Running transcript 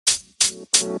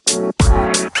Hey,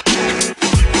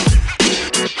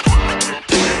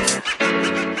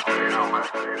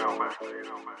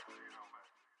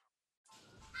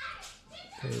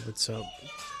 what's up?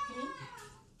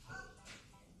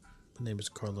 My name is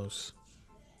Carlos.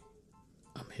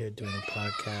 I'm here doing a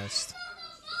podcast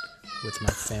with my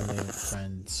family and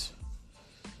friends.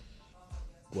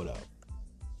 What up?